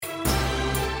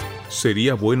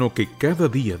Sería bueno que cada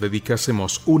día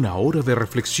dedicásemos una hora de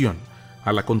reflexión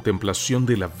a la contemplación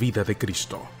de la vida de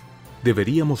Cristo.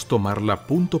 Deberíamos tomarla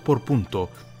punto por punto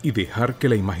y dejar que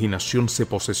la imaginación se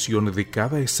posesione de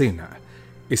cada escena,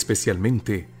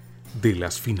 especialmente de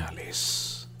las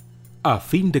finales. A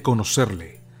fin de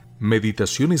conocerle,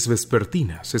 Meditaciones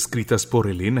vespertinas escritas por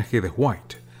Elena G. de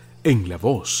White, en la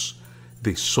voz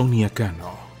de Sonia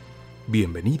Cano.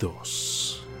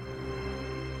 Bienvenidos.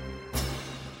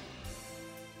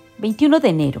 21 de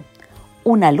enero.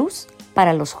 Una luz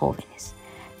para los jóvenes.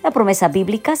 La promesa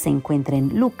bíblica se encuentra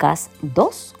en Lucas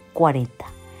 2:40.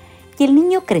 Y el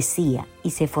niño crecía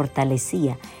y se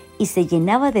fortalecía y se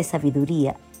llenaba de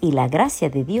sabiduría, y la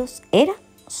gracia de Dios era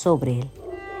sobre él.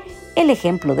 El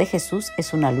ejemplo de Jesús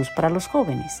es una luz para los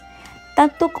jóvenes,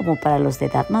 tanto como para los de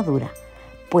edad madura,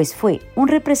 pues fue un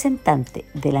representante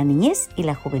de la niñez y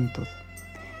la juventud.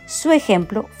 Su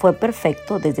ejemplo fue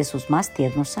perfecto desde sus más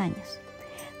tiernos años.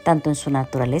 Tanto en su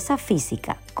naturaleza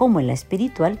física como en la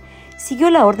espiritual, siguió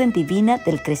la orden divina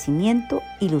del crecimiento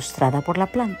ilustrada por la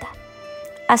planta,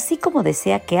 así como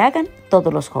desea que hagan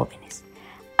todos los jóvenes.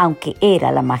 Aunque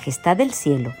era la majestad del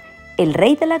cielo, el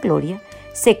Rey de la Gloria,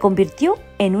 se convirtió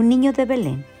en un niño de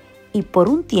Belén y por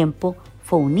un tiempo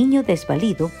fue un niño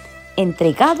desvalido,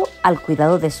 entregado al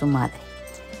cuidado de su madre.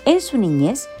 En su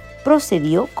niñez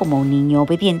procedió como un niño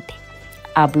obediente.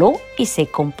 Habló y se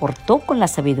comportó con la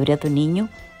sabiduría de un niño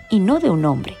y no de un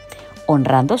hombre,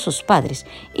 honrando a sus padres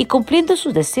y cumpliendo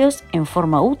sus deseos en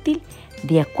forma útil,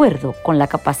 de acuerdo con la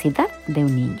capacidad de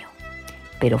un niño.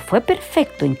 Pero fue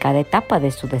perfecto en cada etapa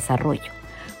de su desarrollo,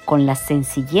 con la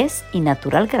sencillez y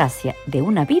natural gracia de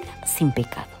una vida sin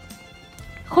pecado.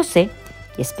 José,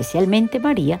 y especialmente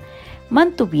María,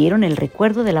 mantuvieron el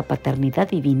recuerdo de la paternidad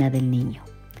divina del niño.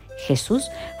 Jesús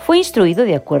fue instruido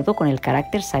de acuerdo con el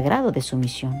carácter sagrado de su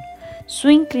misión. Su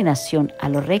inclinación a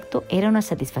lo recto era una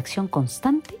satisfacción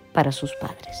constante para sus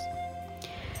padres.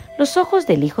 Los ojos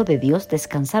del Hijo de Dios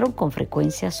descansaron con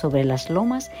frecuencia sobre las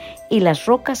lomas y las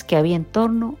rocas que había en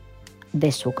torno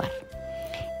de su hogar.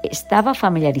 Estaba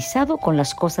familiarizado con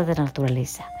las cosas de la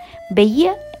naturaleza.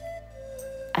 Veía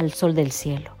al sol del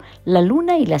cielo, la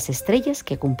luna y las estrellas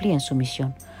que cumplían su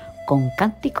misión. Con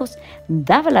cánticos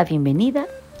daba la bienvenida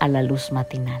a la luz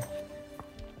matinal.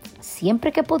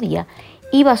 Siempre que podía,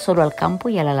 iba solo al campo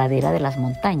y a la ladera de las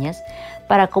montañas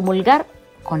para comulgar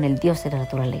con el Dios de la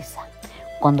naturaleza.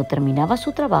 Cuando terminaba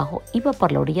su trabajo, iba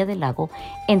por la orilla del lago,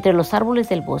 entre los árboles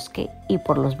del bosque y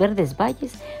por los verdes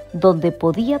valles, donde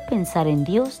podía pensar en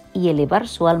Dios y elevar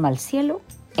su alma al cielo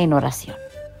en oración.